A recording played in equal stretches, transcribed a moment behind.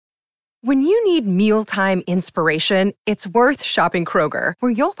When you need mealtime inspiration, it's worth shopping Kroger,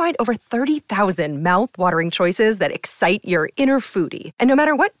 where you'll find over 30,000 mouth-watering choices that excite your inner foodie. And no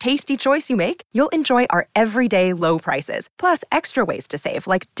matter what tasty choice you make, you'll enjoy our everyday low prices, plus extra ways to save,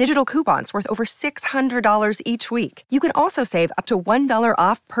 like digital coupons worth over $600 each week. You can also save up to $1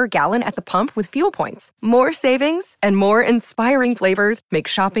 off per gallon at the pump with fuel points. More savings and more inspiring flavors make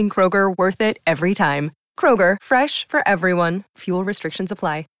shopping Kroger worth it every time. Kroger, fresh for everyone. Fuel restrictions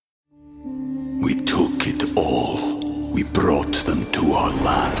apply. We took it all. We brought them to our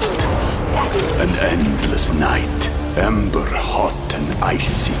land. An endless night, ember hot and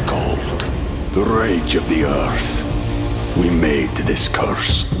icy cold. The rage of the earth. We made this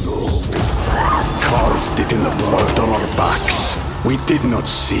curse. Carved it in the blood on our backs. We did not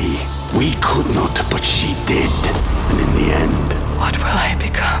see. We could not, but she did. And in the end... What will I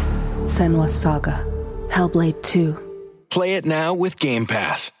become? Senua's Saga. Hellblade 2. Play it now with Game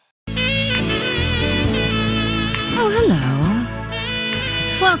Pass. Oh, hello.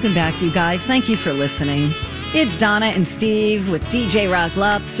 Welcome back, you guys. Thank you for listening. It's Donna and Steve with DJ Rock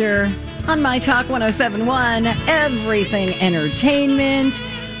Lobster on My Talk 1071, Everything Entertainment.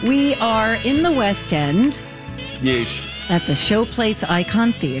 We are in the West End. Yeesh. At the Showplace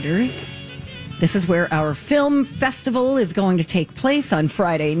Icon Theaters. This is where our film festival is going to take place on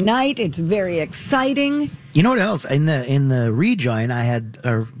Friday night. It's very exciting. You know what else? In the rejoin, I had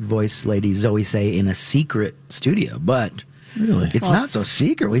our voice lady Zoe say in a secret studio, but really, it's not so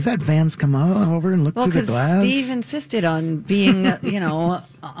secret. We've had fans come over and look through the glass. Steve insisted on being,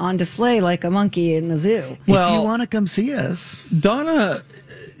 on display like a monkey in the zoo. Well, if you want to come see us, Donna,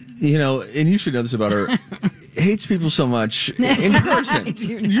 and you should know this about her, hates people so much in person.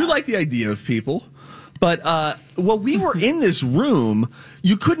 You like the idea of people. But we were in this room.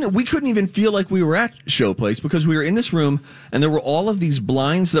 We couldn't even feel like we were at Showplace because we were in this room and there were all of these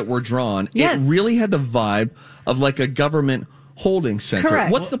blinds that were drawn. Yes. It really had the vibe of like a government holding center.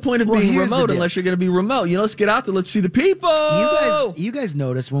 Correct. What's the point of being remote unless you're going to be remote? Let's get out there. Let's see the people. You guys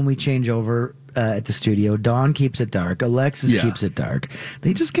notice when we change over at the studio, Dawn keeps it dark. Alexis keeps it dark.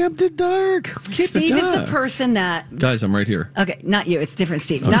 They just kept it dark. Steve is the person that... Guys, I'm right here. Okay, not you. It's different,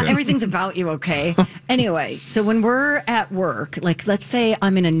 Steve. Okay. Not everything's about you, okay? Anyway, so when we're at work, like let's say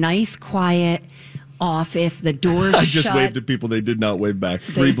I'm in a nice, quiet office, the door's I shut. just waved at people. They did not wave back.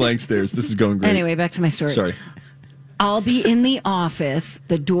 3 blank stares. This is going great. Anyway, back to my story. Sorry. I'll be in the office,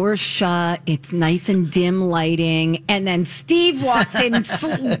 the door's shut, it's nice and dim lighting, and then Steve walks in,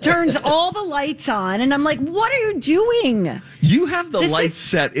 turns all the lights on, and I'm like, what are you doing? You have the lights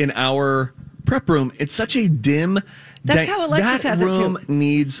set in our prep room. It's such a dim... That's how Alexis has it, too. That room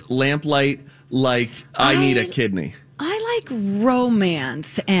needs lamplight like I need a kidney. I like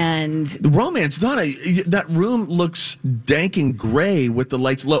romance and... The romance, Donna, that room looks dank and gray with the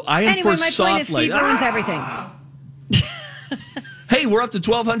lights low. I am anyway, for my soft point is Steve light. ruins everything. Hey, we're up to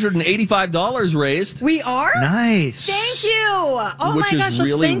 $1,285 raised. We are? Nice. Thank you. Oh Which my gosh, is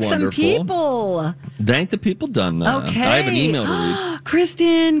let's really thank some wonderful. people. Thank the people done. Okay. I have an email to read.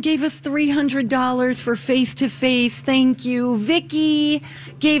 Kristen gave us $300 for face-to-face. Thank you. Vicky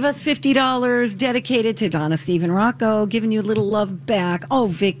gave us $50 dedicated to Donna, Steve, and Rocco, giving you a little love back. Oh,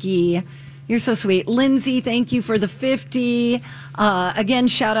 Vicky. You're so sweet. Lindsay, thank you for the 50. Again,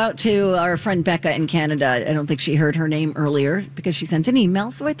 shout out to our friend Becca in Canada. I don't think she heard her name earlier because she sent an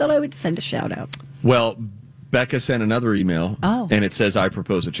email, so I thought I would send a shout out. Well, Becca sent another email, and it says, I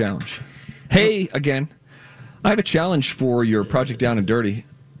propose a challenge. Hey, again, I have a challenge for your Project Down and Dirty.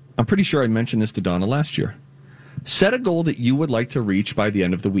 I'm pretty sure I mentioned this to Donna last year. Set a goal that you would like to reach by the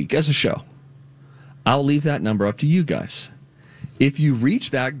end of the week as a show. I'll leave that number up to you guys. If you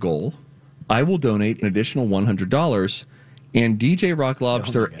reach that goal, I will donate an additional $100, and DJ Rock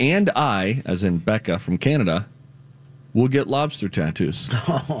Lobster and I, as in Becca from Canada, will get lobster tattoos.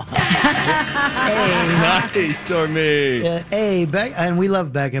 Nice, Stormy. Hey, Becca, and we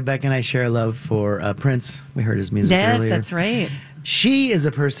love Becca. Becca and I share a love for Prince. We heard his music Yes, earlier. that's right. She is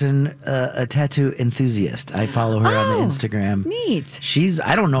a person, a tattoo enthusiast. I follow her on the Instagram. Neat.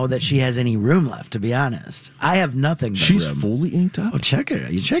 I don't know that she has any room left, to be honest. I have nothing but She's room. fully inked up. Oh, check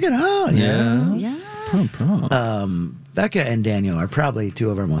it. You check it out. Yeah. Yes. Becca and Daniel are probably two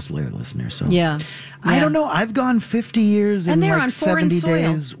of our most loyal listeners. So Yeah. I don't know. I've gone 50 years And and they're like on foreign 70 soil.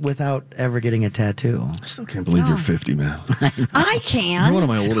 days without ever getting a tattoo. I still can't believe you're 50, man. I You're can. one of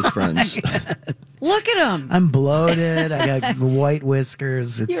my oldest friends. Look at him. I'm bloated. I got white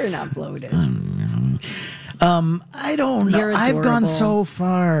whiskers. You're not bloated. I don't know. You're I've gone adorable. so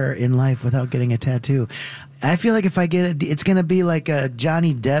far in life without getting a tattoo. I feel like if I get it, it's going to be like a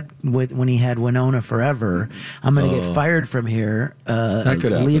Johnny Depp when he had Winona Forever. I'm going to get fired from here,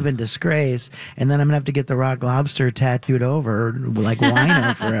 leave in disgrace, and then I'm going to have to get the Rock Lobster tattooed over like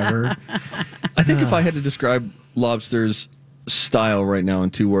Wino Forever. I think if I had to describe Lobster's style right now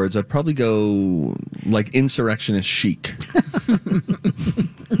in 2 words, I'd probably go like insurrectionist chic.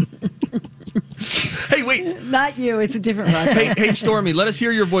 Hey, wait. Not you. It's a different Rock. Hey, Stormy, let us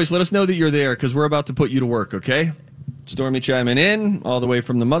hear your voice. Let us know that you're there because we're about to put you to work, okay? Stormy chiming in all the way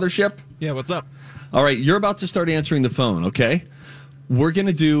from the mothership. Yeah, what's up? All right, you're about to start answering the phone, okay? We're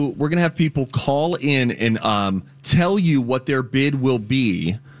gonna have people call in and tell you what their bid will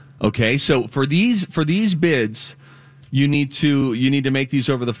be, okay? So for these bids, you need to make these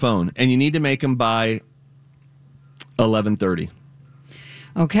over the phone, and you need to make them by 11:30.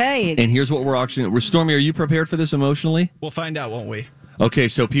 Okay. And here's what we're auctioning. Stormy, are you prepared for this emotionally? We'll find out, won't we? Okay,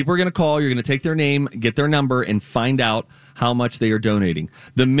 so people are going to call. You're going to take their name, get their number, and find out how much they are donating.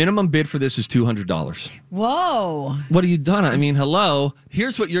 The minimum bid for this is $200. Whoa. What have you done? I mean, hello.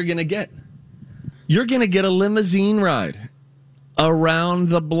 Here's what you're going to get. You're going to get a limousine ride around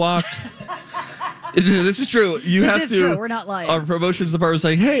the block. This is true. You have to. True. We're not lying. Our promotions department is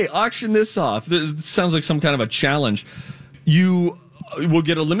like, hey, auction this off. This sounds like some kind of a challenge. You will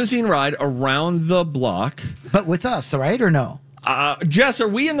get a limousine ride around the block. But with us, right, or no? Jess, are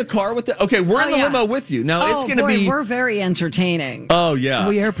we in the car with the... Okay, we're in the limo with you. Now, it's going to be... We're very entertaining. Oh, yeah.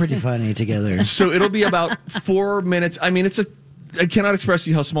 We are pretty funny together. So it'll be about 4 minutes. I mean, I cannot express to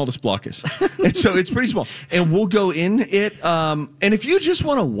you how small this block is. And so it's pretty small. And we'll go in it. And if you just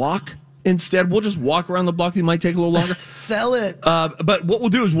want to walk... Instead, we'll just walk around the block. It might take a little longer. Sell it. But what we'll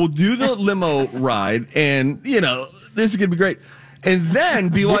do is we'll do the limo ride, and, this is going to be great. And then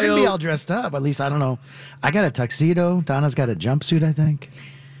BYO... We're going to be all dressed up. At least, I don't know. I got a tuxedo. Donna's got a jumpsuit, I think.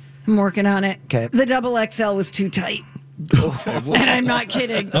 I'm working on it. Okay. The double XL was too tight. And I'm not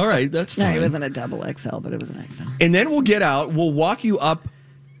kidding. All right, that's fine. No, it wasn't a double XL, but it was an XL. And then we'll get out. We'll walk you up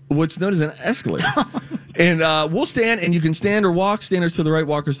what's known as an escalator. And we'll stand, and you can stand or walk. Standers to the right,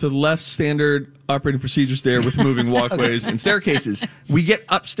 walkers to the left. Standard operating procedures there with moving walkways and staircases. We get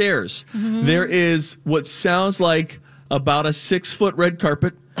upstairs. Mm-hmm. There is what sounds like about a 6-foot red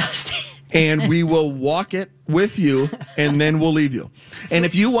carpet. And we will walk it with you, and then we'll leave you. And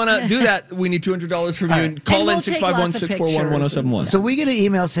if you want to do that, we need $200 from you. And call in 651-641-1071. So we get an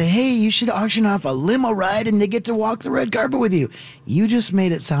email say, hey, you should auction off a limo ride, and they get to walk the red carpet with you. You just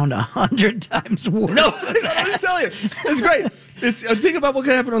made it sound 100 times worse. No, I'm telling you. It's great. Think about what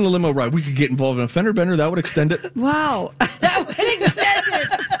could happen on the limo ride. We could get involved in a fender bender. That would extend it. Wow. That would extend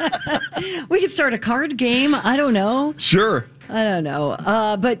it. We could start a card game. I don't know. Sure. I don't know.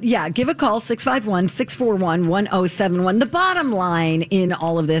 But yeah, give a call, 651-641-1071. The bottom line in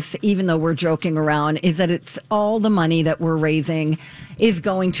all of this, even though we're joking around, is that it's all the money that we're raising is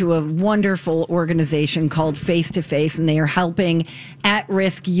going to a wonderful organization called Face to Face, and they are helping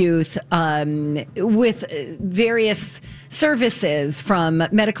at-risk youth with various services, from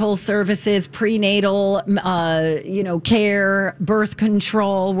medical services, prenatal, care, birth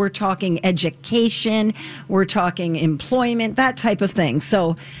control. We're talking education. We're talking employment, that type of thing.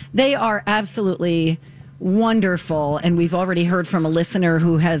 So they are absolutely wonderful. And we've already heard from a listener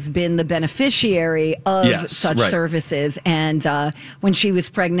who has been the beneficiary of such services. And when she was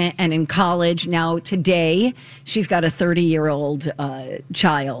pregnant and in college, now today, she's got a 30-year-old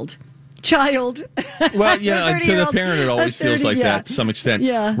child. Well, to the parent, it always feels like that to some extent.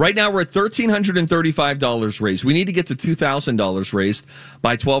 Yeah. Right now, we're at $1,335 raised. We need to get to $2,000 raised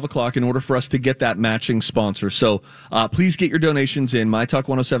by 12 o'clock in order for us to get that matching sponsor. So please get your donations in,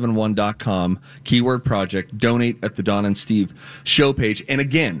 mytalk1071.com, keyword project, donate at the Don and Steve show page. And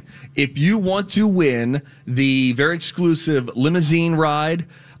again, if you want to win the very exclusive limousine ride,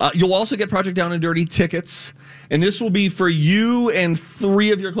 you'll also get Project Down and Dirty tickets. And this will be for you and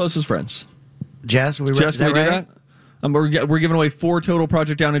 3 of your closest friends. Jess, we do right? that? We're giving away 4 total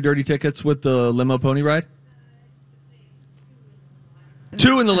Project Down and Dirty tickets with the limo pony ride.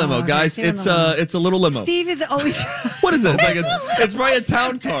 2 in the limo, guys. It's a little limo. Steve is always... What is it? It's probably a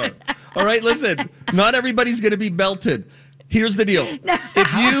town car. All right, listen. Not everybody's going to be belted. Here's the deal.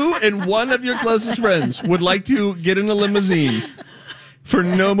 If you and 1 of your closest friends would like to get in a limousine for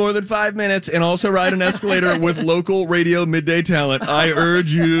no more than 5 minutes and also ride an escalator with local radio midday talent, I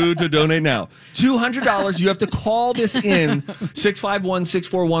urge you to donate now. $200. You have to call this in,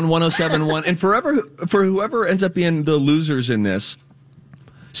 651-641-1071. And for whoever ends up being the losers in this,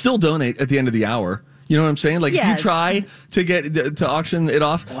 still donate at the end of the hour. You know what I'm saying? Like, yes. If you try to auction it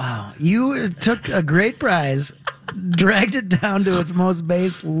off. Wow. You took a great prize dragged it down to its most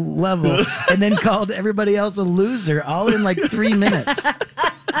base level, and then called everybody else a loser, all in like 3 minutes.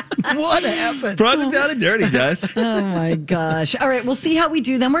 What happened? Project Down and Dirty, guys. Oh, my gosh. All right, we'll see how we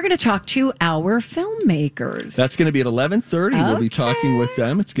do. Then we're going to talk to our filmmakers. That's going to be at 11:30. Okay. We'll be talking with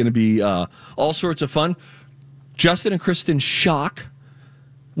them. It's going to be all sorts of fun. Justin and Kristen Schock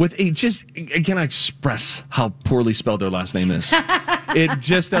with can I express how poorly spelled their last name is? It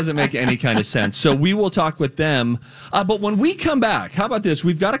just doesn't make any kind of sense. So we will talk with them. But when we come back, how about this?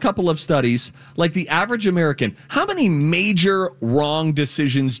 We've got a couple of studies, like the average American. How many major wrong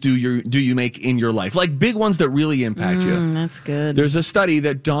decisions do you make in your life? Like big ones that really impact you. That's good. There's a study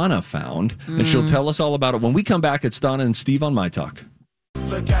that Donna found, and she'll tell us all about it. When we come back, it's Donna and Steve on My Talk.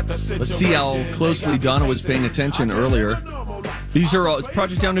 Let's see how closely Donna was paying attention earlier. These are all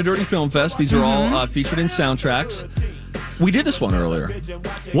Project Down and Dirty Film Fest. These are all featured in soundtracks. We did this one earlier.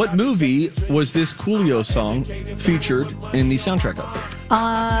 What movie was this Coolio song featured in the soundtrack of?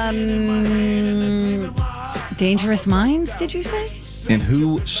 Dangerous Minds, did you say? And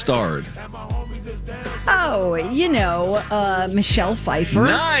who starred? Oh, Michelle Pfeiffer.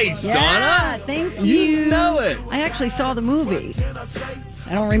 Nice, yeah, Donna. Thank you. You know it. I actually saw the movie.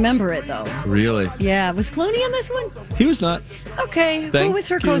 I don't remember it, though. Really? Yeah. Was Clooney on this one? He was not. Okay. Thank Who was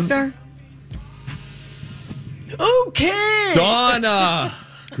her you. co-star? Okay. Donna.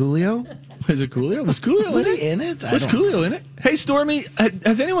 Coolio? Is it Coolio? Was Coolio Was in he it? in it? Was Coolio in it? Hey, Stormy,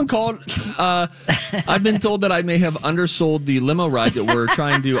 has anyone called? I've been told that I may have undersold the limo ride that we're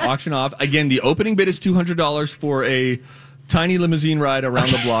trying to auction off. Again, the opening bid is $200 for a tiny limousine ride around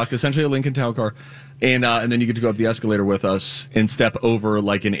the block, essentially a Lincoln Town Car. And then you get to go up the escalator with us and step over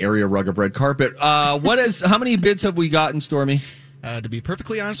like an area rug of red carpet. How many bids have we gotten, Stormy? To be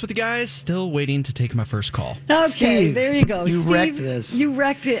perfectly honest with you guys, still waiting to take my first call. Okay, Steve, there you go. you Steve, wrecked this. You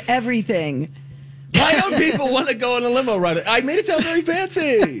wrecked it, everything. My own people want to go on a limo ride. I made it sound very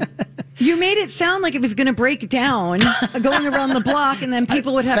fancy. You made it sound like it was going to break down, going around the block, and then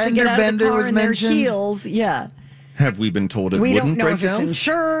people would have to get out of the car in their heels. Yeah. Have we been told it We wouldn't don't know break if it's down?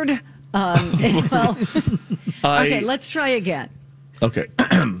 insured. Okay, let's try again. Okay.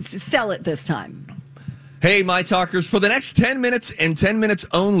 Sell it this time. Hey, My Talkers, for the next 10 minutes and 10 minutes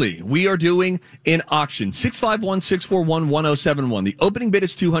only, we are doing an auction. 651-641-1071. The opening bid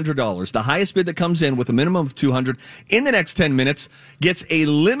is $200. The highest bid that comes in with a minimum of $200 in the next 10 minutes gets a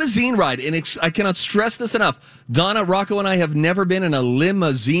limousine ride. And I cannot stress this enough. Donna, Rocco, and I have never been in a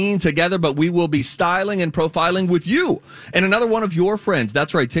limousine together, but we will be styling and profiling with you and another one of your friends.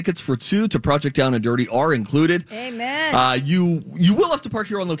 That's right. Tickets for 2 to Project Down and Dirty are included. Amen. You will have to park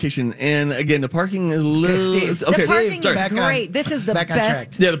here on location. And again, the parking is a little... Steve. The parking is great. This is the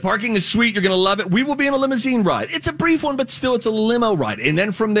best. Yeah, the parking is sweet. You're going to love it. We will be in a limousine ride. It's a brief one, but still, it's a limo ride. And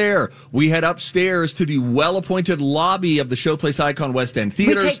then from there, we head upstairs to the well-appointed lobby of the Showplace Icon West End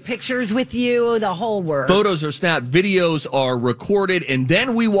Theaters. We take pictures with you, the whole works. Photos are snapped, videos are recorded, and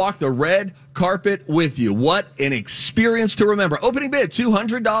then we walk the red carpet with you. What an experience to remember. Opening bid,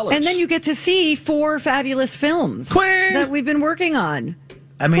 $200. And then you get to see 4 fabulous films that we've been working on.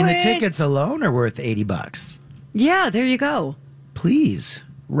 I mean, the tickets alone are worth $80. Yeah, there you go. Please,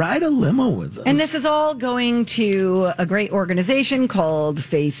 ride a limo with us. And this is all going to a great organization called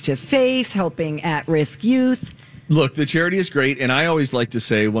Face to Face, helping at-risk youth. Look, the charity is great, and I always like to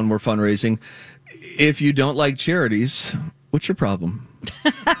say when we're fundraising, if you don't like charities, what's your problem?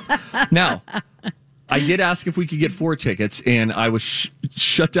 Now, I did ask if we could get 4 tickets, and I was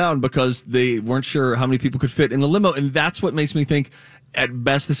shut down because they weren't sure how many people could fit in the limo, and that's what makes me think, at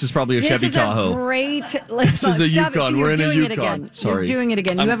best, this is probably a Chevy Tahoe. This is a Yukon. We're in a Yukon. Sorry. You're doing it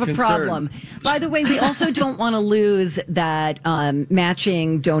again. You have a problem. By the way, we also don't want to lose that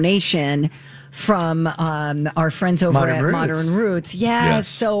matching donation from our friends over at Modern Roots. Yeah, yes.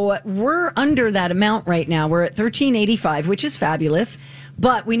 So we're under that amount right now. We're at $13.85, which is fabulous.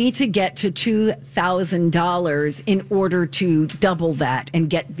 But we need to get to $2,000 in order to double that and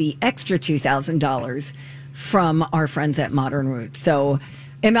get the extra $2,000 from our friends at Modern Roots. So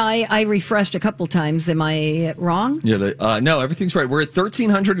I refreshed a couple times. Am I wrong? Yeah, no, everything's right. We're at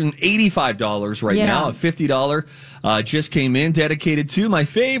 $1,385 right now. A $50 just came in, dedicated to my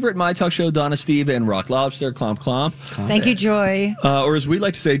favorite My Talk show, Donna, Steve, and Rock Lobster, Clomp Clomp. Thank you, Joy. Or as we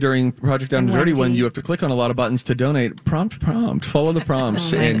like to say during Project Down and Dirty, when you have to click on a lot of buttons to donate, prompt, follow the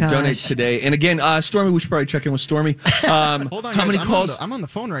prompts and donate today. And again, Stormy, we should probably check in with Stormy. Hold on, how guys, many calls? I'm on the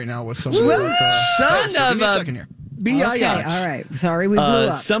phone right now with someone. Son of give me a second here. Okay, all right. Sorry, we blew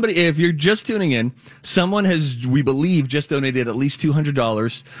up. Somebody, if you're just tuning in, someone has, we believe, just donated at least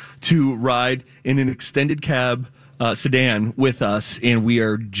 $200 to ride in an extended cab sedan with us, and we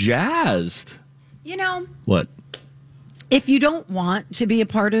are jazzed. You know, what? If you don't want to be a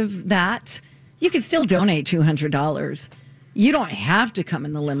part of that, you can still donate $200. You don't have to come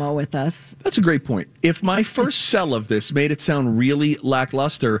in the limo with us. That's a great point. If my first sell of this made it sound really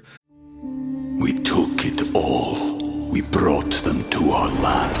lackluster. We took it all. We brought them to our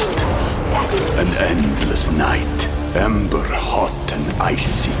land. An endless night, ember hot and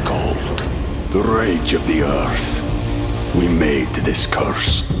icy cold. The rage of the earth. We made this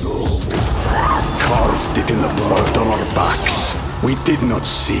curse. Carved it in the blood on our backs. We did not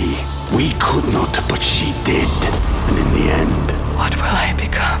see. We could not, but she did. And in the end, What will I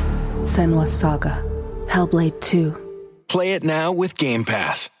become? Senwa Saga. Hellblade 2. Play it now with Game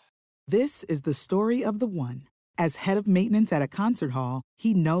Pass. This is the story of the one. As head of maintenance at a concert hall,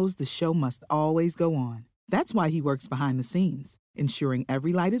 he knows the show must always go on. That's why he works behind the scenes, ensuring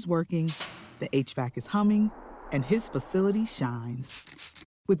every light is working, the HVAC is humming, and his facility shines.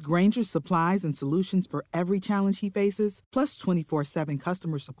 With Grainger's supplies and solutions for every challenge he faces, plus 24/7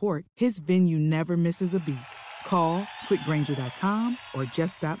 customer support, his venue never misses a beat. Call quickgrainger.com or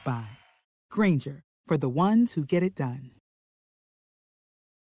just stop by. Grainger, for the ones who get it done.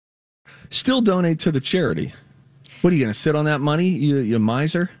 Still donate to the charity. What are you going to sit on that money, you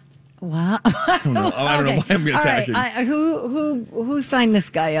miser? Wow. I don't know. I don't know why I'm going to attack you. Who signed this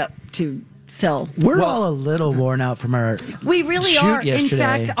guy up to sell? We're all a little worn out from our We really shoot are. yesterday. In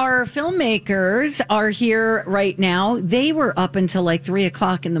fact, our filmmakers are here right now. They were up until like 3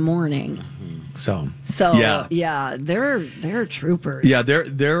 o'clock in the morning. So yeah, they're troopers. Yeah,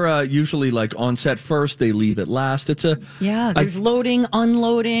 they're usually like on set first. They leave at last. There's loading,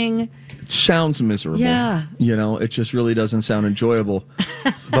 unloading. Sounds miserable. Yeah. It just really doesn't sound enjoyable.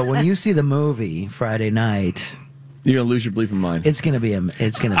 But when you see the movie Friday night, you're gonna lose your bleeping mind. It's gonna be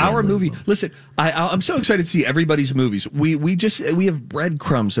our movie. Listen, I'm so excited to see everybody's movies. We have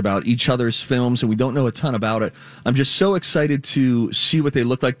breadcrumbs about each other's films, and we don't know a ton about it. I'm just so excited to see what they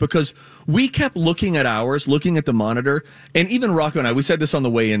look like because we kept looking at ours, looking at the monitor, and even Rocco and I. We said this on the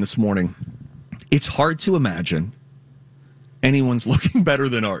way in this morning. It's hard to imagine anyone's looking better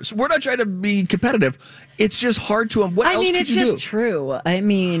than ours. We're not trying to be competitive. It's just hard to. What else could it's you just do? true. Well,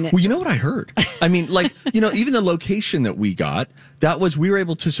 you know what I heard? Even the location that we got, we were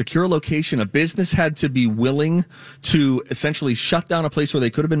able to secure a location. A business had to be willing to essentially shut down a place where they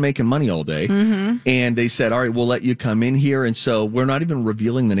could have been making money all day. Mm-hmm. And they said, all right, we'll let you come in here. And so we're not even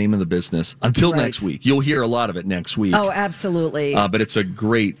revealing the name of the business until next week. You'll hear a lot of it next week. Oh, absolutely. But it's a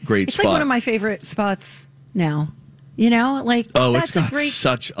great spot. It's like one of my favorite spots now. It's got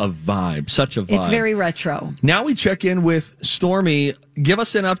such a vibe. It's very retro. Now we check in with Stormy. Give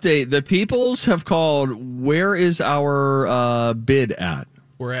us an update. The Peoples have called. Where is our bid at?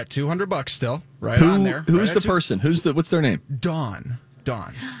 We're at $200 still. On there. Who's the person? What's their name? Dawn.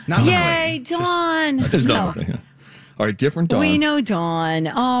 Not Yay, Dawn. Dawn. All right, different Dawn. We know Dawn.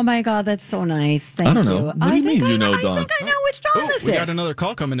 Oh, my God, that's so nice. Thank you. I don't know. What do you mean you know Dawn? I think I know which Dawn this is. We got another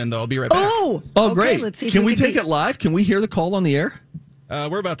call coming in, though. I'll be right back. Oh, okay, great. Let's see can we take it live? Can we hear the call on the air?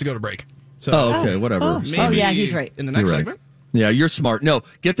 We're about to go to break. So, okay, whatever. Maybe yeah, he's right. In the next segment? Yeah, you're smart. No,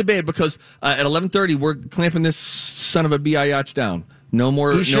 get the bid because at 11:30, we're clamping this son of a biatch down. No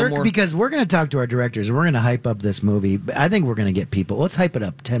more. Because we're going to talk to our directors and we're going to hype up this movie. I think we're going to get people. Let's hype it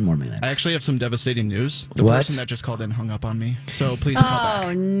up 10 more minutes. I actually have some devastating news. The person that just called in hung up on me. So please call back.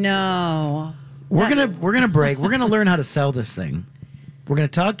 Oh, no. We're gonna break. We're gonna learn how to sell this thing. We're going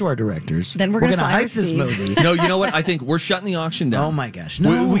to talk to our directors. Then we're going to hype this movie. No, you know what? I think we're shutting the auction down. Oh my gosh!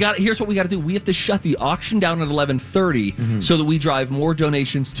 No, Here's what we got to do. We have to shut the auction down at 11:30 so that we drive more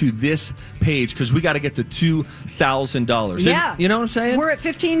donations to this page because we got to get to $2,000. Yeah, you know what I'm saying? We're at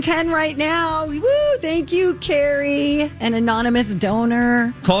 1510 right now. Woo! Thank you, Carrie, an anonymous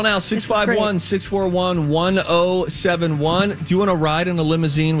donor. Call now 651-641-1071. Do you want to ride in a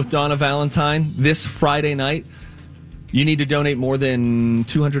limousine with Donna Valentine this Friday night? You need to donate more than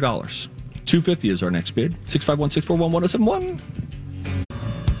 $200. $250 is our next bid. 651-641-1071.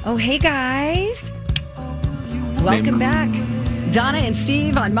 Oh, hey, guys. Welcome back. Donna and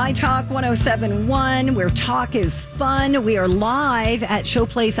Steve on My Talk 107.1, where talk is fun. We are live at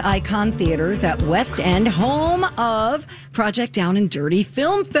Showplace Icon Theaters at West End, home of Project Down and Dirty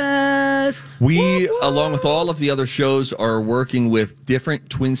Film Fest. We, along with all of the other shows, are working with different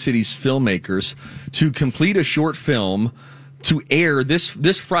Twin Cities filmmakers to complete a short film to air this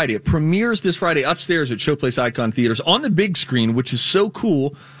Friday. It premieres this Friday upstairs at Showplace Icon Theaters on the big screen, which is so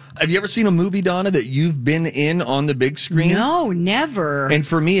cool. Have you ever seen a movie, Donna, that you've been in on the big screen? No, never. And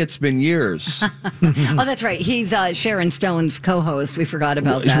for me, it's been years. Oh, that's right. He's Sharon Stone's co-host. We forgot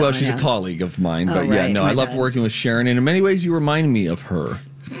about that. Well, she's a colleague of mine. But I love working with Sharon. And in many ways, you remind me of her.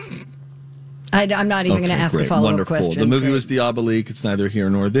 I'm not even going to ask a follow-up question. The movie was Diabolique. It's neither here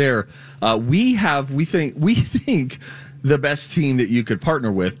nor there. We think the best team that you could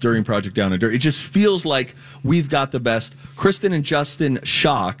partner with during Project Down and Dirty. It just feels like we've got the best. Kristen and Justin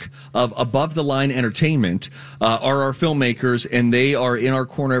Schock of Above the Line Entertainment are our filmmakers, and they are in our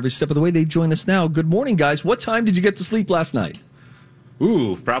corner every step of the way. They join us now. Good morning, guys. What time did you get to sleep last night?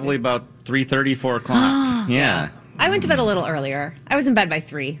 Ooh, probably about 3:30, 4 o'clock. Yeah. I went to bed a little earlier. I was in bed by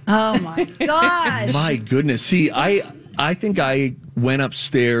 3. Oh, my gosh. My goodness. See, I think I went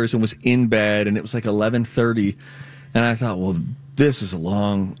upstairs and was in bed, and it was like 11:30. And I thought, well, this is a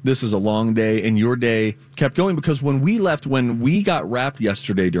long day, and your day kept going because when we got wrapped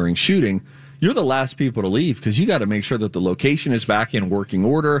yesterday during shooting, you're the last people to leave because you got to make sure that the location is back in working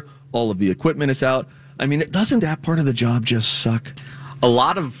order, all of the equipment is out. I mean, doesn't that part of the job just suck? A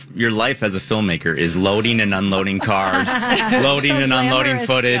lot of your life as a filmmaker is loading and unloading cars, loading and unloading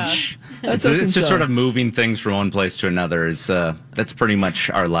footage. It's just sort of moving things from one place to another. That's pretty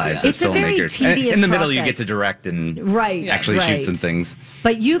much our lives as filmmakers. A very tedious in the middle, process. You get to direct and actually shoot some things.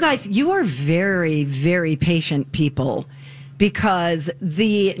 But you guys, you are very, very patient people because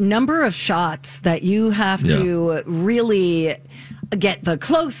the number of shots that you have to really get the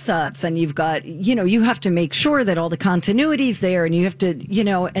close-ups, and you've got, you have to make sure that all the continuity's there, and you have to,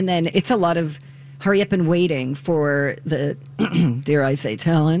 and then it's a lot of hurry up and waiting for the, dare I say,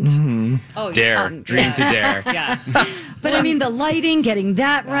 talent. Mm-hmm. Oh, dream to dare. Yeah. But I mean, the lighting, getting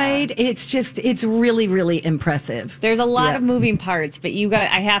that right, it's really, really impressive. There's a lot of moving parts, but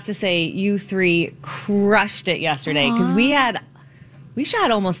I have to say, you three crushed it yesterday because we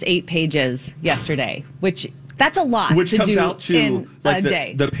shot almost 8 pages yesterday, which that's a lot. Which comes out to a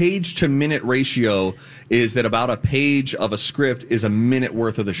day. The page to minute ratio is that about a page of a script is a minute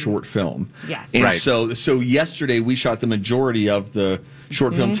worth of the short film. Yes. And so yesterday we shot the majority of the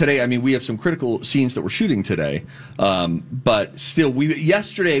short film. Today, I mean, we have some critical scenes that we're shooting today. But still,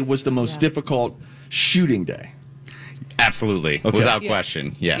 yesterday was the most difficult shooting day. Absolutely. Okay. Without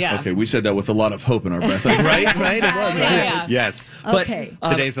question. Yes. Yeah. Okay, we said that with a lot of hope in our breath. Right? It was, right? Yeah. Yes. Okay. But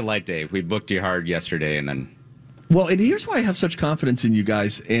today's a light day. We booked you hard yesterday and then... Well, and here's why I have such confidence in you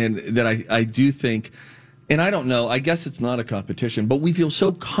guys, and that I do think, and I don't know, I guess it's not a competition, but we feel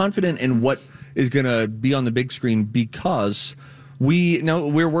so confident in what is going to be on the big screen because we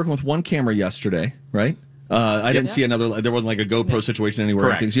were working with one camera yesterday, right? I didn't see another, there wasn't like a GoPro situation anywhere.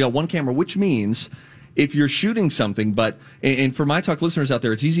 Correct. So you got one camera, which means if you're shooting something, and for My Talk listeners out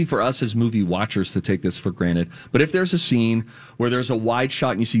there, it's easy for us as movie watchers to take this for granted. But if there's a scene where there's a wide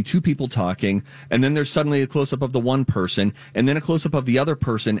shot and you see 2 people talking, and then there's suddenly a close-up of the one person, and then a close-up of the other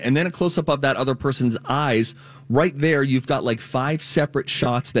person, and then a close-up of that other person's eyes, right there you've got like 5 separate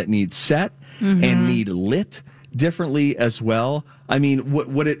shots that need set and need lit differently as well. I mean,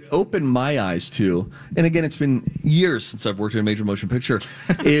 what it opened my eyes to, and again, it's been years since I've worked in a major motion picture,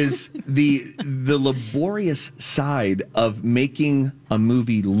 is the laborious side of making a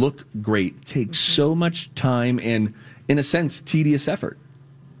movie look great takes so much time and, in a sense, tedious effort.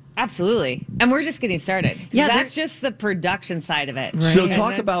 Absolutely. And we're just getting started. Yeah, that's just the production side of it. Right. So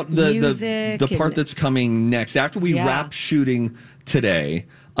talk about music the part that's coming next. After we wrap shooting today,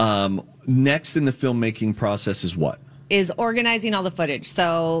 next in the filmmaking process is what? Is organizing all the footage.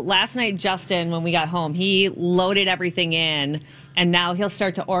 So last night, Justin, when we got home, he loaded everything in, and now he'll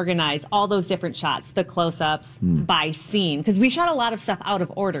start to organize all those different shots, the close-ups by scene, because we shot a lot of stuff out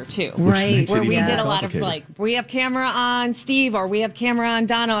of order too. Right. Where we did a lot of we have camera on Steve, or we have camera on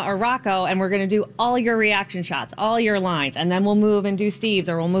Donna or Rocco, and we're going to do all your reaction shots, all your lines, and then we'll move and do Steve's,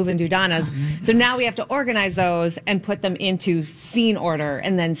 or we'll move and do Donna's. So now we have to organize those and put them into scene order,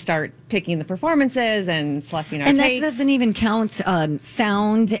 and then start picking the performances and selecting our takes. And that doesn't even count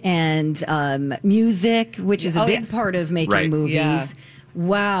sound and music, which is a big part of making movies. Yeah.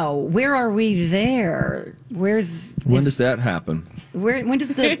 Wow, where are we there? When does that happen? When does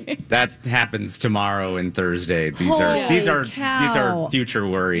the that happens tomorrow and Thursday? These are future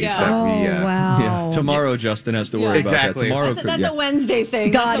worries that we. Wow. Yeah, tomorrow Justin has to worry about that. Tomorrow, that's a Wednesday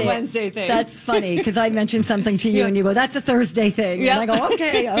thing. Got it. Wednesday thing. That's funny because I mentioned something to you and you go, "That's a Thursday thing," and I go,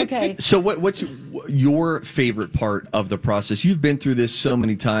 "Okay." So what's your favorite part of the process? You've been through this so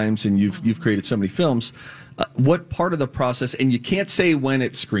many times, and you've created so many films. What part of the process, and you can't say when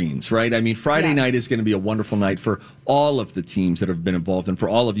it screens, right? I mean, Friday night is going to be a wonderful night for all of the teams that have been involved and for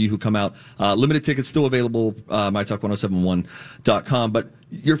all of you who come out. Limited tickets still available, mytalk1071.com. But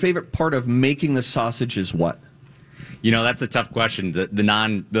your favorite part of making the sausage is what? You know, that's a tough question.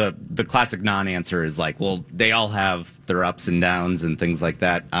 The classic non-answer is like, well, they all have their ups and downs and things like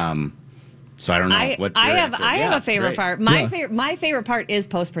that. So I don't know what I have a favorite part. My favorite part is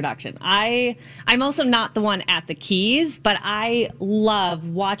post-production. I'm also not the one at the keys, but I love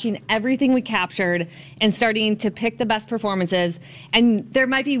watching everything we captured and starting to pick the best performances. And there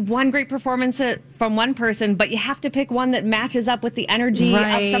might be one great performance from one person, but you have to pick one that matches up with the energy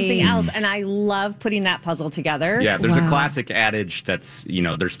of something else. And I love putting that puzzle together. Yeah, there's a classic adage that's,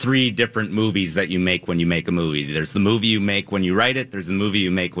 there's 3 different movies that you make when you make a movie. There's the movie you make when you write it, there's the movie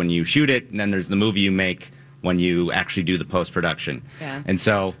you make when you shoot it, and then there's the movie you make when you actually do the post-production. Yeah. And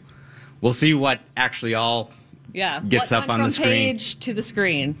so we'll see what actually all gets up on the screen. Page to the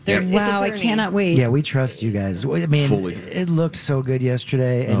screen. Wow, I cannot wait. Yeah, we trust you guys. I mean, fully. It looked so good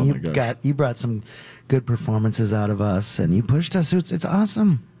yesterday, and you brought some good performances out of us, and you pushed us. It's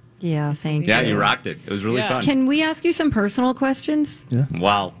awesome. Yeah, thank you. Yeah, you rocked it. It was really fun. Can we ask you some personal questions? Yeah.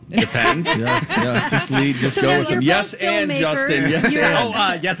 Well, it depends. Just go with them. Yes, and Justin.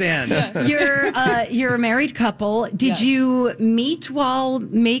 Yes, and. You're a married couple. Did you meet while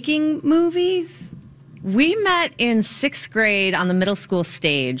making movies? We met in 6th grade on the middle school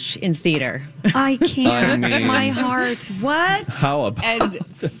stage in theater. I can't. My heart. What? How about And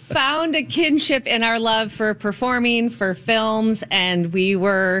found a kinship in our love for performing, for films, and we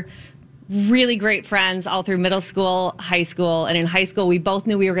were really great friends all through middle school, high school, and in high school we both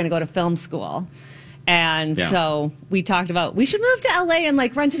knew we were going to go to film school. And so we talked about we should move to LA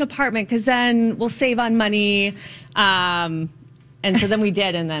and rent an apartment because then we'll save on money. And so then we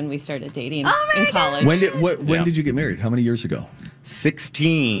did, and then we started dating in college. When did you get married? How many years ago?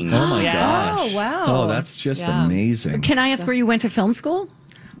 16. Oh, my gosh. Oh, wow. Oh, that's just amazing. Can I ask where you went to film school?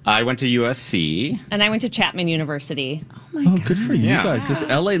 I went to USC. And I went to Chapman University. Oh, my God. Good for you guys. This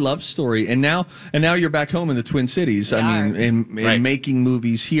LA love story. And now you're back home in the Twin Cities. Making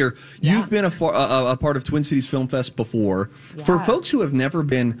movies here. Yeah. You've been a part of Twin Cities Film Fest before. Yeah. For folks who have never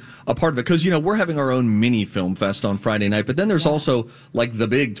been a part of it, because, we're having our own mini film fest on Friday night, but then there's also the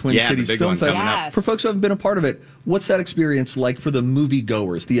big Twin Cities Film Fest. Yes. For folks who haven't been a part of it, what's that experience like for the movie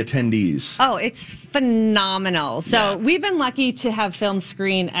goers, the attendees? Oh, it's phenomenal. So we've been lucky to have film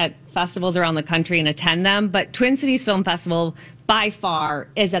screen at festivals around the country and attend them, but Twin Cities Film Festival by far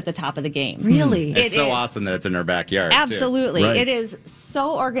is at the top of the game. Really? It's so awesome that it's in our backyard. Absolutely. Right. It is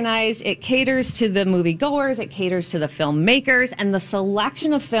so organized. It caters to the movie goers, it caters to the filmmakers, and the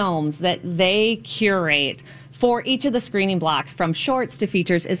selection of films that they curate for each of the screening blocks, from shorts to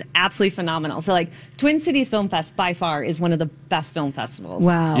features, is absolutely phenomenal. So, Twin Cities Film Fest by far is one of the best film festivals.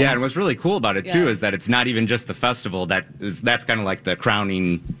 Wow. Yeah, and what's really cool about it, too, is that it's not even just the festival. That's kind of like the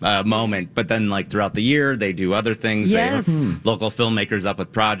crowning moment. But then, throughout the year, they do other things. Yes. They have local filmmakers up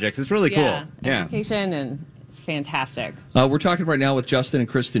with projects. It's really cool. Yeah. Education and... fantastic. We're talking right now with Justin and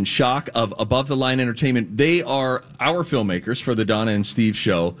Kristen Schock of Above the Line Entertainment. They are our filmmakers for the Donna and Steve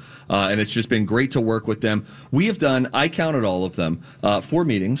show, and it's just been great to work with them. We have done, I counted all of them, 4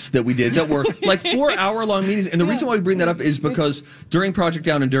 meetings that we did that were 4-hour-long meetings. And the reason why we bring that up is because during Project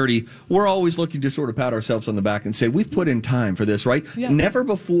Down and Dirty, we're always looking to sort of pat ourselves on the back and say, we've put in time for this, right? Yeah. Never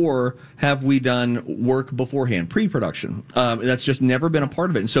before have we done work beforehand, pre-production. That's just never been a part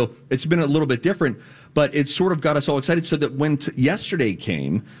of it. And so it's been a little bit different. But it sort of got us all excited so that when yesterday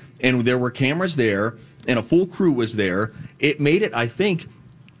came and there were cameras there and a full crew was there, it made it, I think,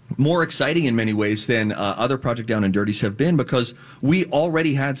 more exciting in many ways than other Project Down and Dirties have been, because we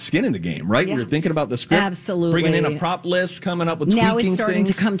already had skin in the game, right? Yeah. We were thinking about the script, absolutely, bringing in a prop list, coming up with tweaking things. Now it's starting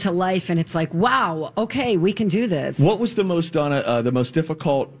to come to life, and it's wow, okay, we can do this. What was the most, Donna, the most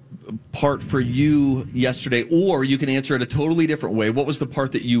difficult part for you yesterday? Or you can answer it a totally different way. What was the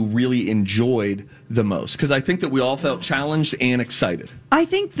part that you really enjoyed the most? Because I think that we all felt challenged and excited. I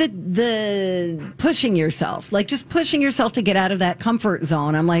think that the pushing yourself, just pushing yourself to get out of that comfort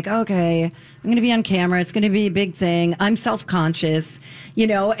zone. I'm okay, I'm going to be on camera. It's going to be a big thing. I'm self-conscious,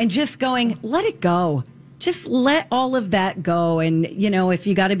 and just going, let it go. Just let all of that go. And, if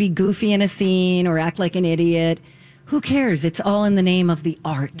you got to be goofy in a scene or act like an idiot, who cares? It's all in the name of the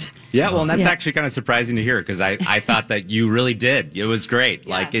art. Yeah, well, and that's actually kind of surprising to hear, because I thought that you really did. It was great.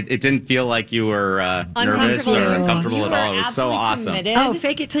 Yeah. It didn't feel like you were nervous or uncomfortable at all. It was so awesome. Committed. Oh,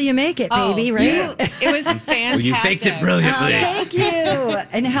 fake it till you make it, baby, right? Yeah. It was fantastic. Well, you faked it brilliantly. Thank you.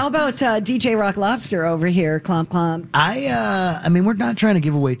 And how about DJ Rock Lobster over here, Clomp Clomp? I mean, we're not trying to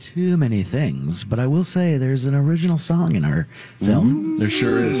give away too many things, but I will say there's an original song in our film. There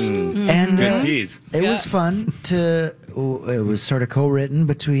sure is. And good tease. It was fun to... It was sort of co-written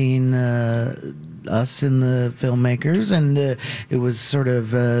between us and the filmmakers, and it was sort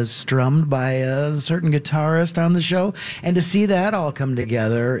of strummed by a certain guitarist on the show. And to see that all come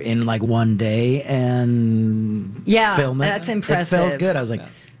together in one day and film it, that's impressive. It felt good. I was like,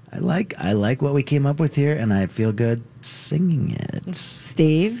 I like what we came up with here, and I feel good singing it.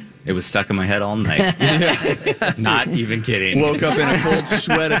 Steve? It was stuck in my head all night. Not even kidding. Woke up in a cold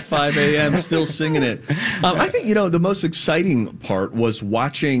sweat at 5 a.m. still singing it. I think, the most exciting part was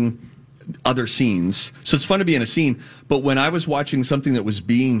watching other scenes. So it's fun to be in a scene. But when I was watching something that was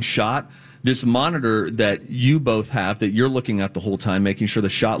being shot, this monitor that you both have that you're looking at the whole time, making sure the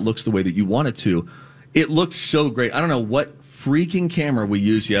shot looks the way that you want it to, it looked so great. I don't know what freaking camera we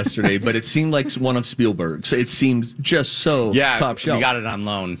used yesterday, but it seemed like one of Spielberg's. It seemed just so top shelf. We got it on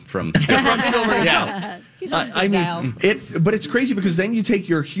loan from Spielberg. Yeah. But it's crazy because then you take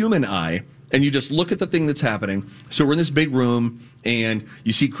your human eye and you just look at the thing that's happening. So we're in this big room and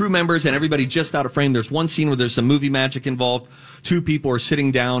you see crew members and everybody just out of frame. There's one scene where there's some movie magic involved. Two people are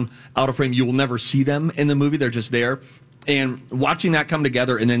sitting down out of frame. You will never see them in the movie. They're just there. And watching that come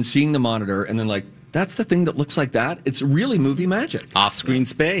together and then seeing the monitor and then that's the thing that looks like that. It's really movie magic. Off-screen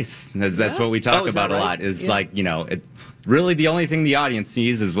space. That's what we talk about a lot. Is really the only thing the audience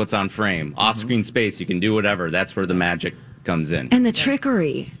sees is what's on frame. Off-screen space, you can do whatever. That's where the magic comes in. And the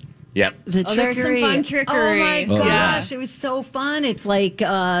trickery. Yep. The trickery. There's some fun trickery. Oh my gosh, it was so fun. It's like,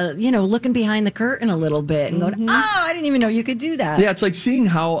 looking behind the curtain a little bit and going, I didn't even know you could do that. Yeah, it's like seeing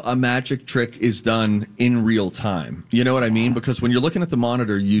how a magic trick is done in real time. You know what I mean? Because when you're looking at the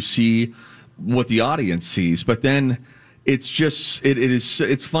monitor, you see what the audience sees, but then it's just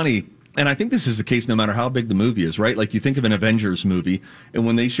it's funny, and I think this is the case no matter how big the movie is, right? Like you think of an Avengers movie, and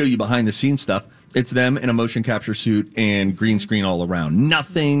when they show you behind the scenes stuff, it's them in a motion capture suit and green screen all around.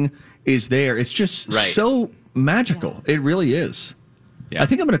 Nothing is there. It's just so magical. It really is. Yeah. I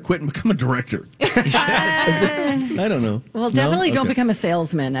think I'm going to quit and become a director. I don't know. Well, definitely don't become a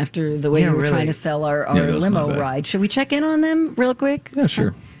salesman after the way you were trying to sell our limo ride. Should we check in on them real quick? Yeah,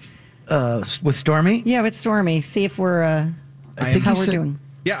 sure. With Stormy? Yeah, with Stormy. See if we're how we're doing.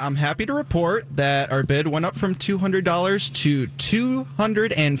 Yeah, I'm happy to report that our bid went up from $200 to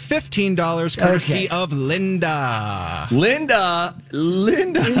 $215, courtesy of Linda. Linda,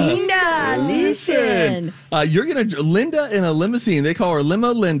 listen. You're Linda in a limousine. They call her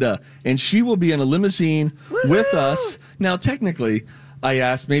Limo Linda, and she will be in a limousine with us. Now, technically, I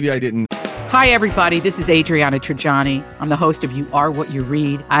asked, maybe I didn't. Hi, everybody. This is Adriana Trajani. I'm the host of You Are What You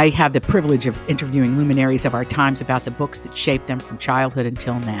Read. I have the privilege of interviewing luminaries of our times about the books that shaped them from childhood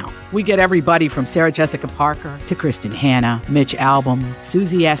until now. We get everybody from Sarah Jessica Parker to Kristen Hanna, Mitch Albom,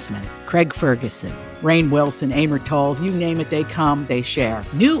 Susie Essman, Craig Ferguson, Rainn Wilson, Amor Tolls, you name it, they come, they share.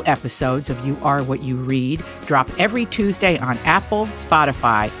 New episodes of You Are What You Read drop every Tuesday on Apple,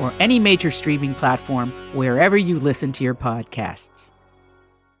 Spotify, or any major streaming platform wherever you listen to your podcasts.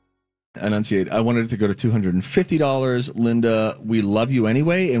 Enunciate. I wanted it to go to $250. Linda, we love you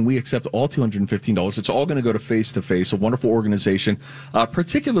anyway, and we accept all $215. It's all going to go to Face to Face, a wonderful organization,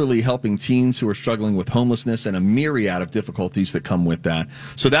 particularly helping teens who are struggling with homelessness and a myriad of difficulties that come with that.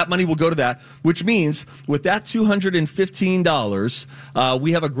 So that money will go to that, which means with that $215,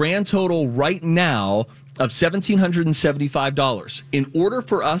 we have a grand total right now of $1,775. In order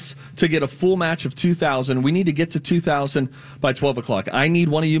for us to get a full match of $2,000, we need to get to $2,000 by 12 o'clock. I need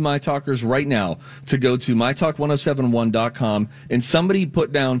one of you My Talkers right now to go to mytalk1071.com and somebody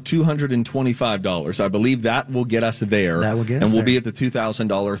put down $225. I believe that will get us there. That will get us and we'll there. be at the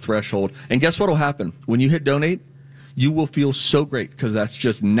 $2,000 threshold. And guess what will happen? When you hit donate, you will feel so great because that's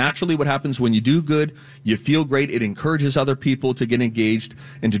just naturally what happens when you do good. You feel great. It encourages other people to get engaged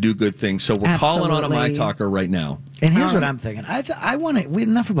and to do good things. So we're calling on a My Talker right now. And here's what I'm thinking. I want to.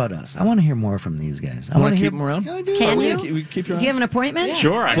 Enough about us. I want to hear more from these guys. I want to keep them around. Can you? Do you have an appointment? Yeah.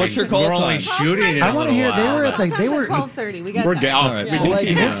 Sure. What's your call time? We're only shooting in I want to hear. They were 12:30. We got. We're down.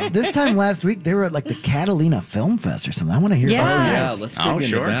 This time last week they were at like the Catalina Film Fest or something. I want to hear. Yeah. Let's dig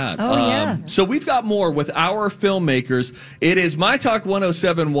into that. Oh yeah. So we've got more with our filmmakers. It is My Talk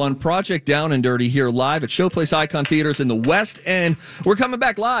 1071 Project Down and Dirty here live at Showplace Icon Theaters in the West End. We're coming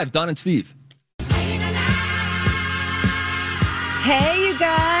back live, Don and Steve. Hey, you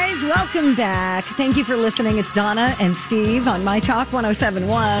guys, welcome back. Thank you for listening. It's Donna and Steve on My Talk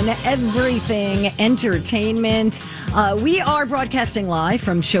 1071, Everything Entertainment. We are broadcasting live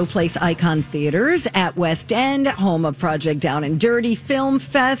from Showplace Icon Theaters at West End, home of Project Down and Dirty Film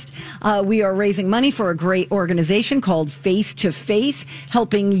Fest. We are raising money for a great organization called Face to Face,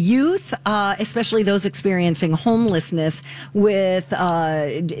 helping youth, especially those experiencing homelessness, with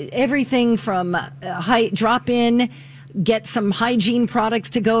everything from drop-in get some hygiene products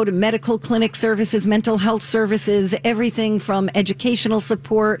to go to medical clinic services, mental health services, everything from educational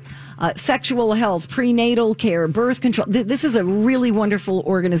support, sexual health, prenatal care, birth control. This is a really wonderful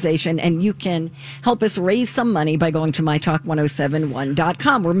organization, and you can help us raise some money by going to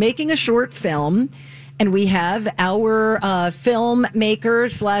mytalk1071.com. We're making a short film. And we have our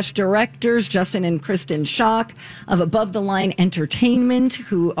filmmakers / directors, Justin and Kristen Schock of Above the Line Entertainment,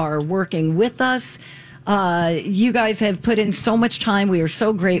 who are working with us. You guys have put in so much time. We are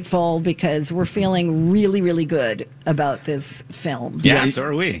so grateful because we're feeling really, really good about this film. Yeah, so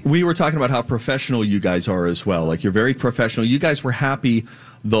are we. We were talking about how professional you guys are as well. Like, you're very professional. You guys were happy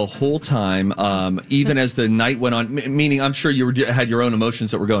the whole time, even as the night went on, meaning I'm sure you had your own emotions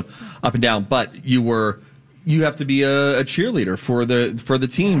that were going up and down, but you have to be a cheerleader for the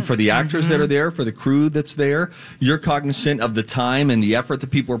team, for the actors that are there, for the crew that's there. You're cognizant of the time and the effort that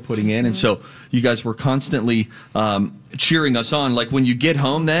people are putting in, and so you guys were constantly cheering us on. Like, when you get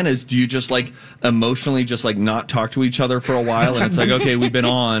home, then do you just like emotionally just like not talk to each other for a while, and it's like, okay, we've been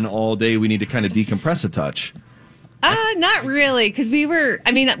on all day, we need to kind of decompress a touch? Not really, because we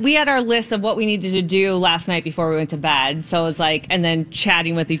had our list of what we needed to do last night before we went to bed. So it was like, and then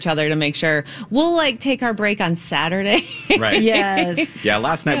chatting with each other to make sure we'll like take our break on Saturday. Right. Yes. Yeah,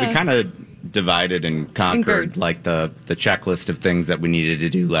 last night we kind of divided and conquered like the checklist of things that we needed to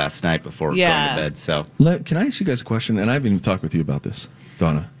do last night before going to bed. So can I ask you guys a question? And I haven't even talked with you about this,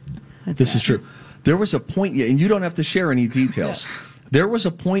 Donna. This is true. There was a point, and you don't have to share any details. There was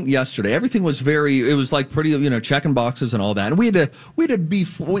a point yesterday. Everything was it was like pretty, checking boxes and all that. And we had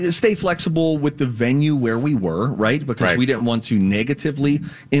to stay flexible with the venue where we were, right? Because we didn't want to negatively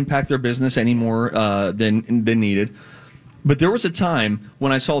impact their business any more than needed. But there was a time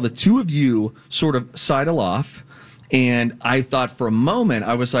when I saw the two of you sort of sidle off, and I thought for a moment,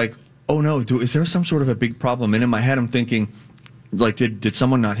 I was like, oh no, is there some sort of a big problem? And in my head, I'm thinking, like, did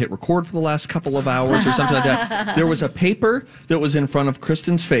someone not hit record for the last couple of hours or something like that? There was a paper that was in front of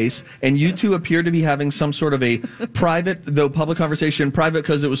Kristen's face, and you two appeared to be having some sort of a private, though public conversation, private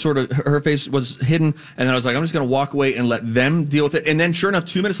because it was sort of, her face was hidden, and then I was like, I'm just going to walk away and let them deal with it. And then sure enough,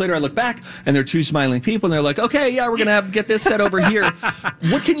 2 minutes later, I look back, and they're two smiling people, and they're like, okay, yeah, we're going to get this set over here.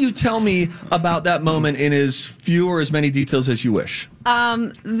 What can you tell me about that moment in as few or as many details as you wish?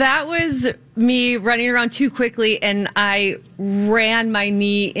 That was me running around too quickly, and I ran my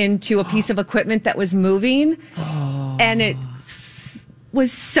knee into a piece of equipment that was moving, and it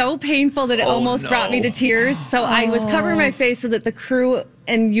was so painful that it almost brought me to tears. So I was covering my face so that the crew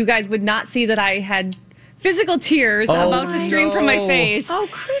and you guys would not see that I had physical tears about to stream from my face. Oh,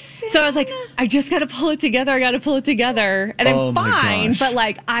 Kristen. So I was like, I just got to pull it together. I got to pull it together. And I'm fine. But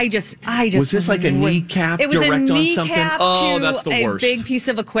like, I just. Was this like a kneecap it was direct a on something? To that's the worst. A big piece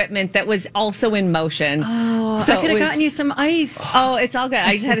of equipment that was also in motion. Oh, so I could have gotten you some ice. Oh, it's all good.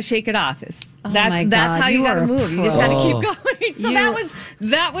 I just had to shake it off. That's how you got to move. You just got to keep going. So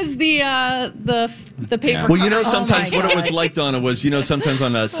that was the paper. Yeah. Well, sometimes what it was like, Donna, was sometimes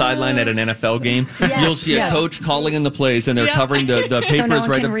on a sideline at an NFL game, you'll see a coach calling in the plays, and they're covering the papers so no one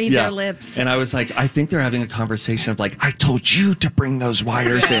right can read their lips. And I was like, I think they're having a conversation of like, I told you to bring those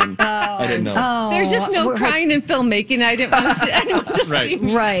wires in. I didn't know. There's just no crying in filmmaking. I didn't want to see anyone to see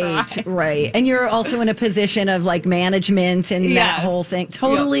me cry. Right. And you're also in a position of like management and that whole thing.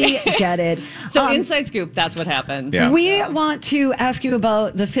 Totally get it. So inside scoop, that's what happened. Yeah. We want to ask you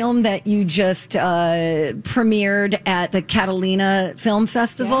about the film that you just premiered at the Catalina Film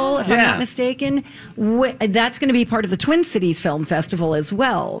Festival, if I'm not mistaken. That's going to be part of the Twin Cities Film Festival as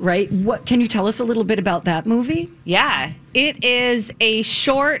well, right? What can you tell us a little bit about that movie? Yeah, it is a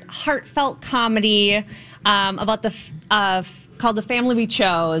short, heartfelt comedy about called The Family We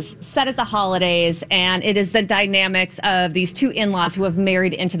Chose, set at the holidays, and it is the dynamics of these two in-laws who have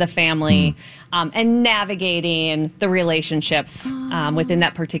married into the family and navigating the relationships within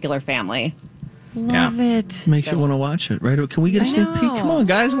that particular family. Love it. Makes you want to watch it, right? Can we get a sneak peek? Come on,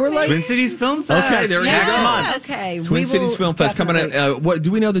 guys. We're like Twin Cities Film Fest. Okay, there we go. Next month. Okay, Twin Cities Film Fest coming in. What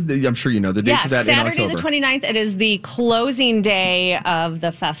do we know? I'm sure you know the dates of that Saturday in October. the 29th. It is the closing day of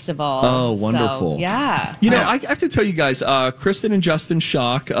the festival. Oh, wonderful. So, yeah. I have to tell you guys, Kristen and Justin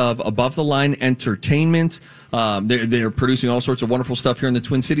Schock of Above the Line Entertainment, they're producing all sorts of wonderful stuff here in the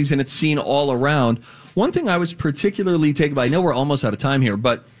Twin Cities, and it's seen all around. One thing I was particularly taken by, I know we're almost out of time here,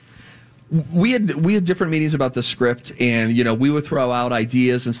 but we had different meetings about the script, and we would throw out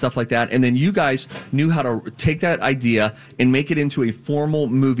ideas and stuff like that, and then you guys knew how to take that idea and make it into a formal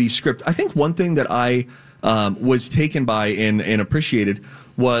movie script. I think one thing that I was taken by and appreciated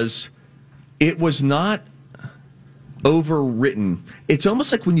was it was not overwritten. It's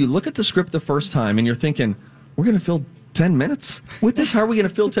almost like when you look at the script the first time and you're thinking, we're going to fill 10 minutes with this? How are we going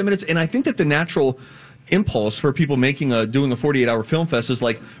to fill 10 minutes? And I think that the natural impulse for people doing a 48-hour film fest is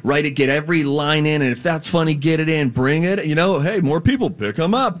like, write it, get every line in, and if that's funny, get it in, bring it. Hey, more people, pick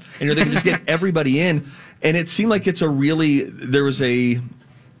them up. And they can just get everybody in. And it seemed like there was an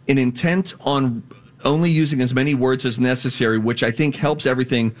intent on only using as many words as necessary, which I think helps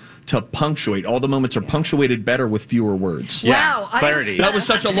everything to punctuate. All the moments are punctuated better with fewer words. Wow. Clarity. That was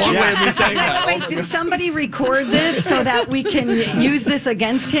such a long way of me saying that. Wait, did somebody record this so that we can use this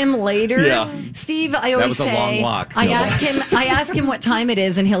against him later? Yeah. Steve, I always say, that was a long walk. I ask him what time it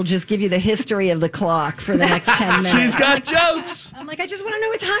is, and he'll just give you the history of the clock for the next 10 minutes. She's got jokes. I'm like, I just want to know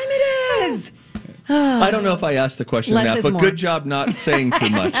what time it is. I don't know if I asked the question enough, but good job not saying too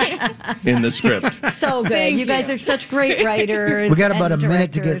much in the script. So good. You guys are such great writers. We got about a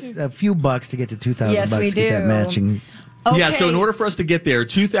minute to get a few bucks to get to $2,000 Yes, we to get that do. matching. Okay. Yeah, so in order for us to get there,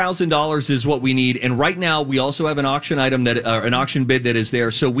 $2,000 is what we need, and right now we also have an auction item an auction bid that is there.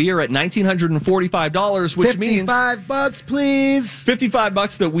 So we are at $1,945, which means $55, please.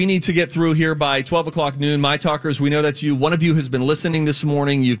 $55 that we need to get through here by 12 o'clock noon. My Talkers, we know that's you. One of you has been listening this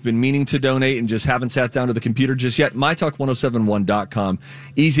morning. You've been meaning to donate and just haven't sat down to the computer just yet. MyTalk1071.com.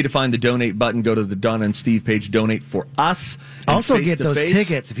 Easy to find the donate button. Go to the Donna and Steve page. Donate for us. Also get those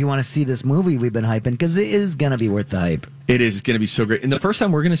tickets if you want to see this movie we've been hyping, because it is going to be worth the hype. It is going to be so great. And the first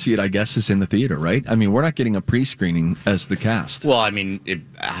time we're going to see it, I guess, is in the theater, right? I mean, we're not getting a pre-screening as the cast. Well, I mean,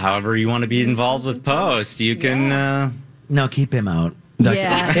 however you want to be involved with Post, you can... No, keep him out.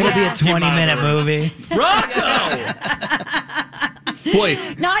 Yeah. It'll be a 20-minute movie. Rocco! Boy.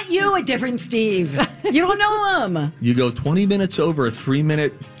 Not you, a different Steve. You don't know him. You go 20 minutes over a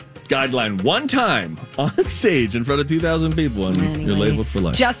 3-minute guideline one time on stage in front of 2,000 people, and you're labeled for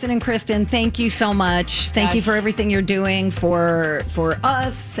life. Justin and Kristen, thank you so much. Thank you for everything you're doing for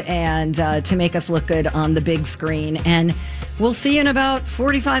us and to make us look good on the big screen. And we'll see you in about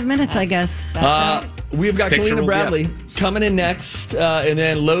 45 minutes, I guess. We've got Kalina Bradley coming in next, and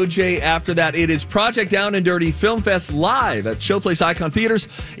then Lo J after that. It is Project Down and Dirty Film Fest live at Showplace Icon Theaters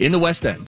in the West End.